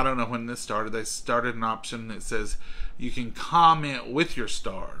now, I don't know when this started. They started an option that says you can comment with your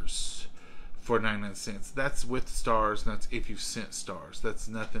stars for 99 cents. That's with stars, and that's if you've sent stars. That's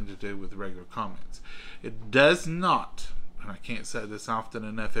nothing to do with regular comments. It does not, and I can't say this often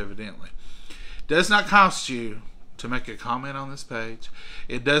enough evidently, does not cost you to make a comment on this page.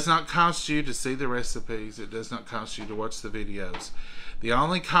 It does not cost you to see the recipes. It does not cost you to watch the videos. The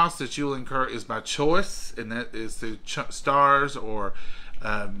only cost that you'll incur is by choice, and that is through stars or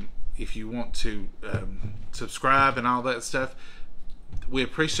if you want to subscribe and all that stuff. We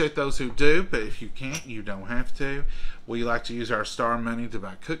appreciate those who do, but if you can't, you don't have to. We like to use our star money to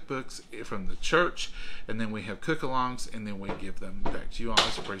buy cookbooks from the church, and then we have cook-alongs, and then we give them back to you all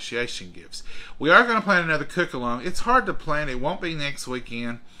as appreciation gifts. We are going to plan another cook-along. It's hard to plan. It won't be next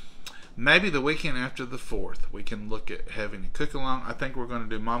weekend. Maybe the weekend after the 4th, we can look at having a cook-along. I think we're going to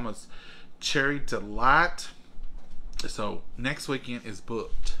do Mama's Cherry Delight. So next weekend is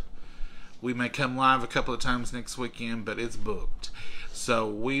booked. We may come live a couple of times next weekend, but it's booked. So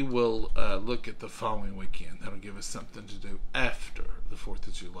we will look at the following weekend. That'll give us something to do after the 4th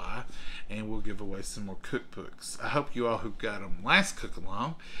of July. And we'll give away some more cookbooks. I hope you all who got them last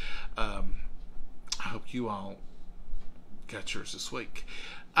cook-along, I hope you all got yours this week.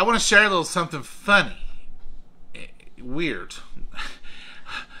 I want to share a little something funny. Weird.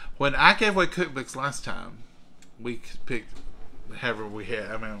 When I gave away cookbooks last time, we picked however we had.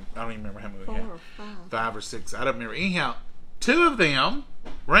 I mean, I don't even remember how many we had. 4 or 5. 5 or 6. I don't remember. Anyhow, 2 of them,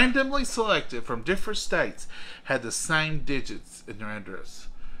 randomly selected from different states, had the same digits in their address.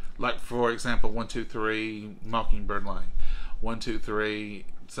 Like, for example, 123 Mockingbird Lane, 123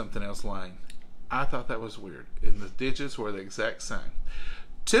 something else Lane. I thought that was weird. And the digits were the exact same.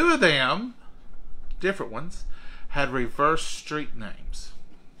 2 of them, different ones, had reverse street names.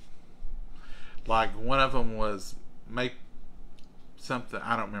 Like, one of them was make something,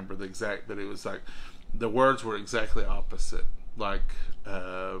 I don't remember the exact, but it was like the words were exactly opposite. Like,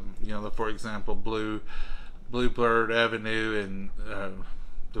 for example, Bluebird Avenue, and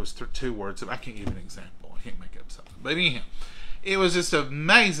there was 2 words. I can't give an example. I can't make up something. But anyhow, it was just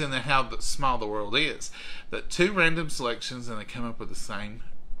amazing how small the world is. That 2 random selections, and they come up with the same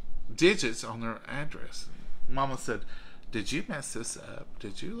digits on their address. Mama said, "Did you mess this up?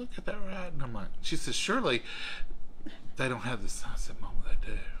 Did you look at that right?" And I'm like, she said, "Surely they don't have this." I said, "Mama,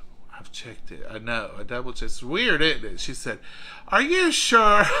 they do. I've checked it. I know. I double checked. It's weird, isn't it?" She said, "Are you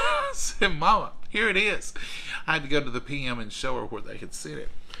sure?" I said, "Mama, here it is." I had to go to the PM and show her where they had seen it.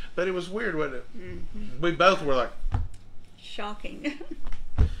 But it was weird, wasn't it? Mm-hmm. We both were like, shocking.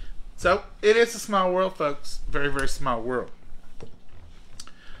 So, it is a small world, folks. Very, very small world.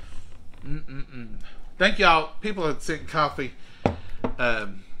 Thank y'all. People had sent coffee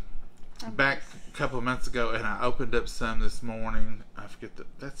back a couple of months ago, and I opened up some this morning. I forget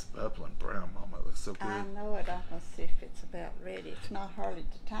that's bubbling brown, Mama. It looks so good. I know it. I'm going to see if it's about ready. It's not hardly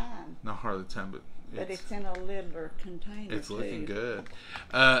the time. Not hardly the time, but it's in a littler container. It's looking good.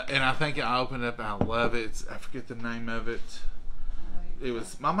 And I think I opened up. I love it. I forget the name of it. It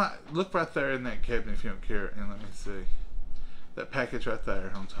was, Mama, look right there in that cabinet if you don't care, and let me see. That package right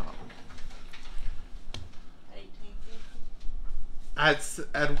there on top. I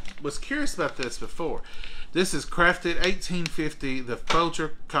was curious about this before. This is crafted 1850, the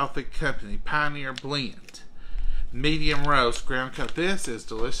Folger Coffee Company Pioneer Blend, medium roast, ground coffee. This is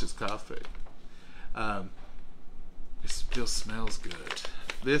delicious coffee. It still smells good.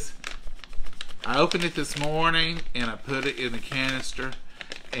 I opened it this morning and I put it in a canister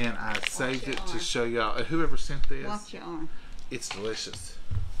and I saved it to show y'all. Whoever sent this, watch your arm. It's delicious.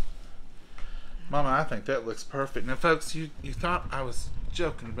 Mama, I think that looks perfect. Now, folks, you thought I was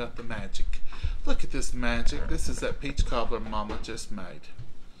joking about the magic. Look at this magic. This is that peach cobbler Mama just made.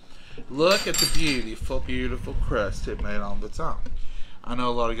 Look at the beautiful, beautiful crust it made on its own. I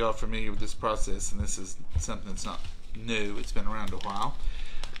know a lot of y'all are familiar with this process, and this is something that's not new. It's been around a while.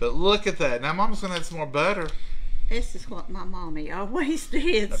 But look at that. Now, Mama's going to add some more butter. This is what my mommy always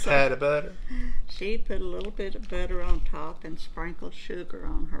did. A pat of butter? She put a little bit of butter on top and sprinkled sugar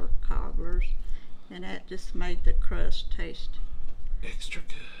on her cobblers. And that just made the crust taste extra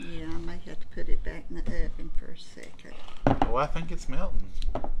good. Yeah, I may have to put it back in the oven for a second. Oh, I think it's melting.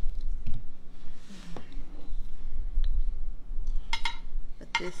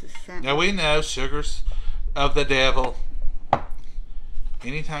 But this is something. Now we know sugar's of the devil.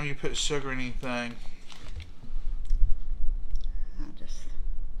 Anytime you put sugar in anything. I'll just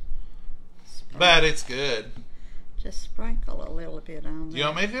But it's good. just sprinkle a little bit on there. You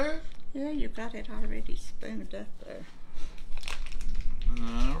want me to do it? Yeah, you got it already spooned up there.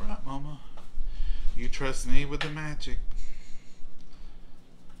 All right, Mama. You trust me with the magic.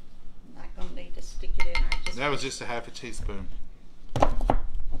 I'm not gonna need to stick it in there. That was just a half a teaspoon.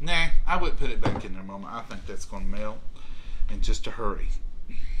 Nah, I wouldn't put it back in there, Mama. I think that's going to melt in just a hurry.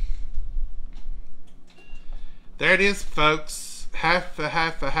 There it is, folks. Half a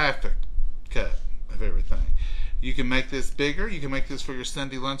cup of everything. You can make this bigger. You can make this for your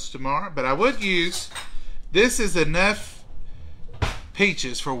Sunday lunch tomorrow. But I would use, this is enough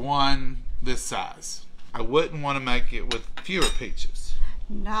peaches for one this size. I wouldn't want to make it with fewer peaches.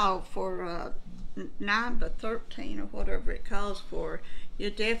 No, for 9 by 13 or whatever it calls for, you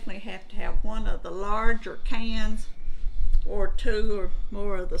definitely have to have one of the larger cans or 2 or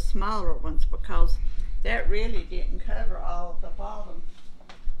more of the smaller ones, because that really didn't cover all of the bottom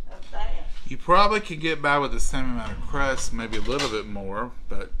of that. You probably could get by with the same amount of crust, maybe a little bit more,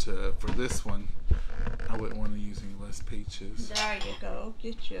 but for this one, I wouldn't want to use any less peaches. There you go.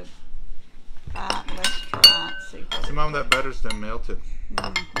 Get you a bite and let's try it. See what So, Mom, that butter's done melted.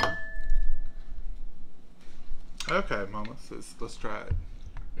 Mhm. Okay, Mama, so let's try it.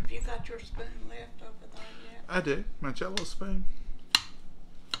 Have you got your spoon left over there yet? I do. My jello spoon.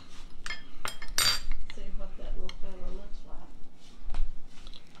 See what that little fella looks like.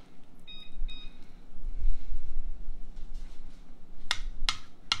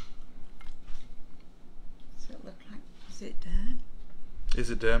 Does it look like, is it done? Is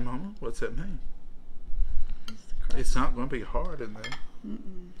it done, Mama? What's that mean? Is the crust? It's not going to be hard in there.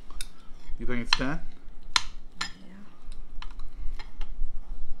 Mm-mm. You think it's done? Yeah.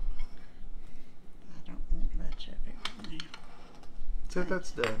 I don't want much of it right now. So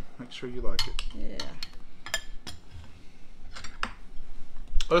that's done. Make sure you like it. Yeah.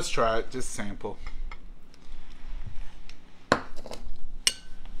 Let's try it. Just sample.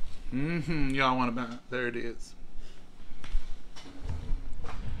 Y'all want to buy it? There it is.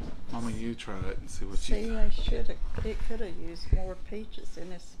 Mama, you try it and see what you See, think. I should have, it could have used more peaches in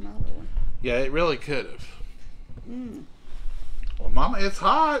this smaller one. Yeah, it really could have. Mmm. Well, Mama, it's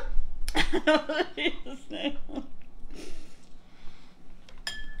hot. It is now.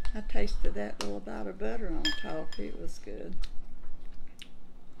 I tasted that little bite of butter on top. It was good.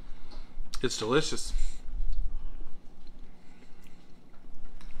 It's delicious.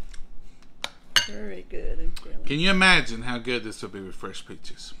 Very good and filling. Can you imagine how good this would be with fresh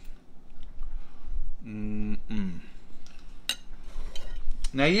peaches? Now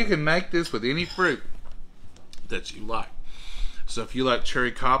you can make this with any fruit that you like. So if you like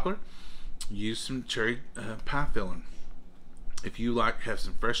cherry cobbler, use some cherry pie filling. If you like have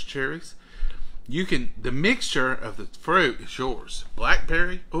some fresh cherries, you can. The mixture of the fruit is yours.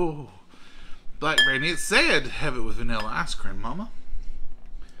 Blackberry, oh, blackberry. And it said have it with vanilla ice cream, Mama.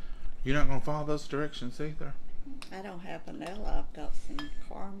 You're not gonna follow those directions either. I don't have vanilla. I've got some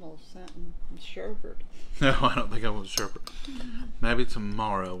caramel something and sherbet. No, I don't think I want sherbet. Maybe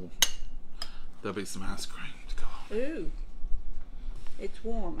tomorrow there'll be some ice cream to go on. Ooh, it's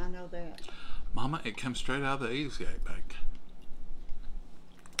warm. I know that. Mama, it comes straight out of the Eastgate bag.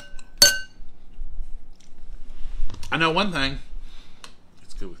 I know one thing.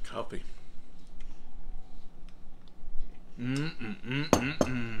 It's good with coffee.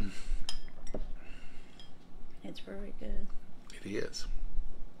 It's very good. It is.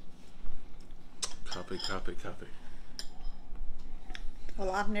 Coffee.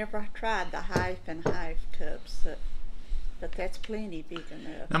 Well, I've never tried the half and half cups, but that's plenty big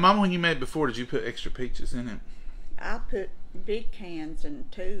enough. Now, Mama, when you made it before, did you put extra peaches in it? I put big cans in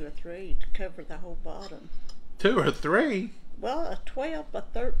 2 or 3 to cover the whole bottom. 2 or 3? Well, a 12 by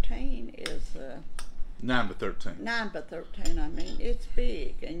 13 is 9 by 13. 9 by 13. I mean, it's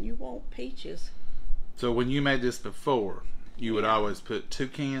big, and you want peaches. So when you made this before, you would always put 2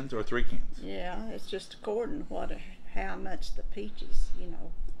 cans or 3 cans? Yeah, it's just according to how much the peaches, you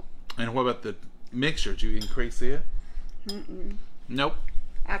know. And what about the mixture? Did you increase it? Nope.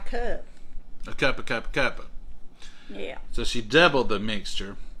 A cup. A cup. Yeah. So she doubled the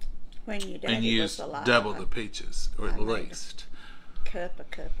mixture When you did and it used was a lot. double the peaches, or at I made least. a cup.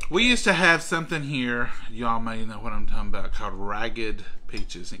 We used to have something here, y'all may know what I'm talking about, called ragged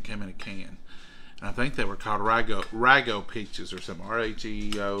peaches. It came in a can. I think they were called Rago peaches or something.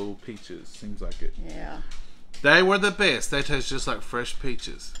 R-A-G-O peaches. Seems like it. Yeah. They were the best. They taste just like fresh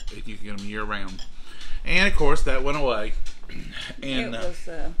peaches. If you can get them year round. And of course that went away. And it was.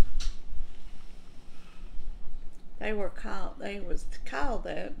 They was called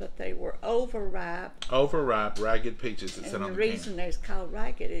that, but they were overripe. Overripe ragged peaches. It said And on the the can. reason they're called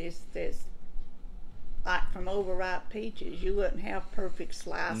ragged is there's, like from overripe peaches, you wouldn't have perfect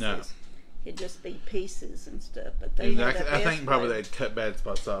slices. No. It'd just be pieces and stuff. But they Exactly. had the I best think probably flavor. they'd cut bad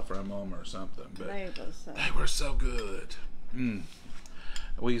spots off for Momma or something. But they were so good.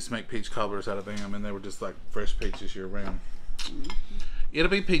 We used to make peach cobblers out of them, and they were just like fresh peaches year round. It'll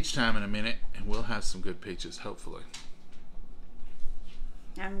be peach time in a minute, and we'll have some good peaches, hopefully.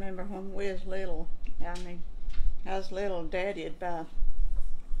 I remember when we was little. I was little. Daddy'd buy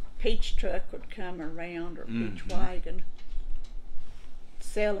peach truck would come around, or peach wagon,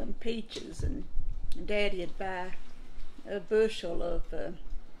 selling peaches, and Daddy'd buy a bushel of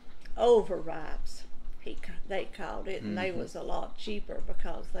overripes. They called it, and they was a lot cheaper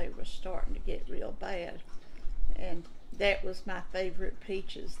because they were starting to get real bad. And that was my favorite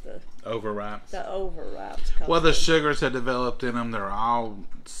peaches, the Overripe. The overripes. Well, the sugars had developed in them. They're all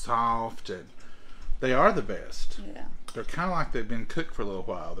soft, and they are the best. Yeah. They're kind of like they've been cooked for a little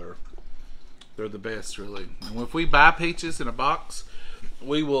while. They're the best, really. And if we buy peaches in a box,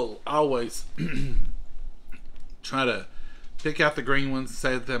 we will always try to pick out the green ones,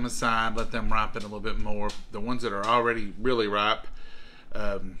 set them aside, let them ripen a little bit more. The ones that are already really ripe,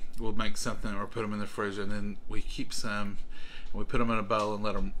 we'll make something or put them in the freezer, and then we keep some and we put them in a bowl and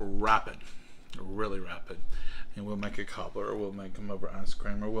let them ripen, really ripen. And we'll make a cobbler, or we'll make them over ice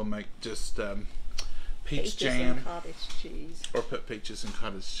cream, or we'll make just peach jam and cottage cheese, or put peaches and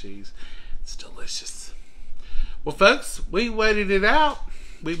cottage cheese. It's delicious. Well, folks, we waited it out.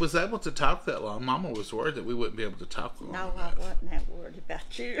 We was able to talk that long. Mama was worried that we wouldn't be able to talk long. No, I wasn't that worried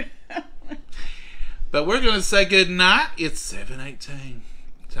about you. But we're going to say good night. It's 7:18.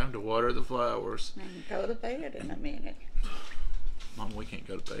 Time to water the flowers. And go to bed in a minute. Mama, we can't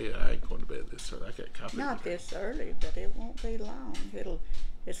go to bed. I ain't going to bed this early. I got coffee. Not this early, but it won't be long.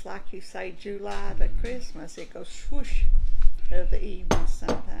 It's like you say July to Christmas. It goes swoosh of the evenings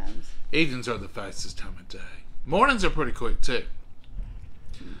sometimes. Evenings are the fastest time of day. Mornings are pretty quick, too.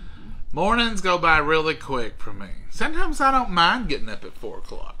 Mornings go by really quick for me. Sometimes I don't mind getting up at 4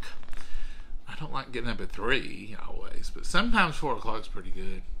 o'clock. I don't like getting up at 3 always, but sometimes 4 o'clock is pretty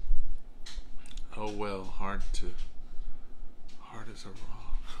good. Oh well, hard as a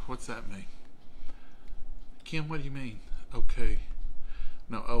rock. What's that mean? Kim, what do you mean? Okay.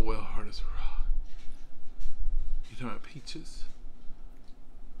 No, oh well, hard as a rock. You talking about peaches?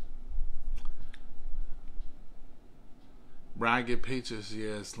 Ragged peaches,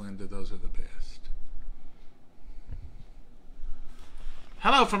 yes, Linda, those are the best.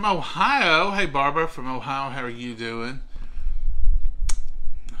 Hello from Ohio. Hey, Barbara from Ohio, how are you doing?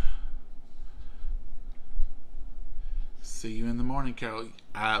 See you in the morning, Carol.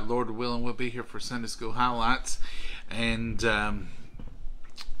 Lord willing, we'll be here for Sunday School Highlights, and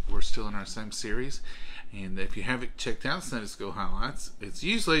we're still in our same series. And if you haven't checked out Sunday School Highlights, it's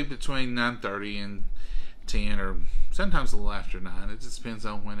usually between 9:30 and 10, or sometimes a little after 9. It just depends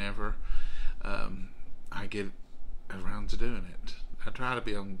on whenever I get around to doing it. I try to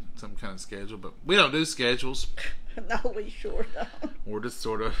be on some kind of schedule, but we don't do schedules. No, we sure don't. We're just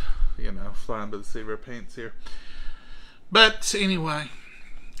sort of, flying by the seat of our pants here. But anyway,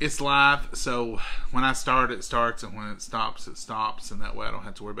 it's live, so when I start, it starts, and when it stops, and that way I don't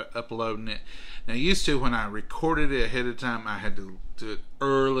have to worry about uploading it. Now, used to, when I recorded it ahead of time, I had to do it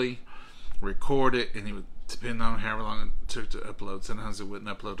early, record it, and it would depend on however long it took to upload. Sometimes it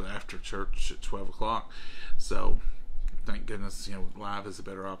wouldn't upload till after church at 12 o'clock. So, thank goodness, live is a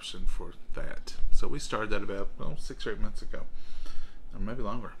better option for that. So, we started that about 6 or 8 months ago, or maybe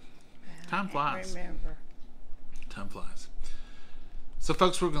longer. Time flies. Remember. Time flies. So,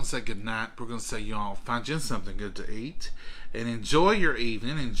 folks, we're going to say good night. We're going to say you all find you something good to eat, and enjoy your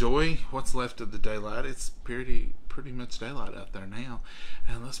evening. Enjoy what's left of the daylight. It's pretty much daylight out there now.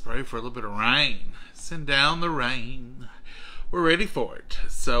 And let's pray for a little bit of rain. Send down the rain. We're ready for it.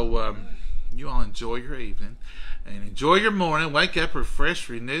 So, you all enjoy your evening and enjoy your morning. Wake up refreshed,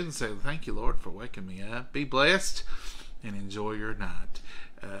 renewed, and say, thank you, Lord, for waking me up. Be blessed and enjoy your night.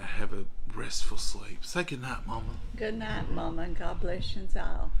 Have a restful sleep. Say good night, Mama. Good night, Mama, and God bless you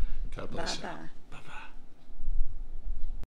all. God bless you. Bye-bye.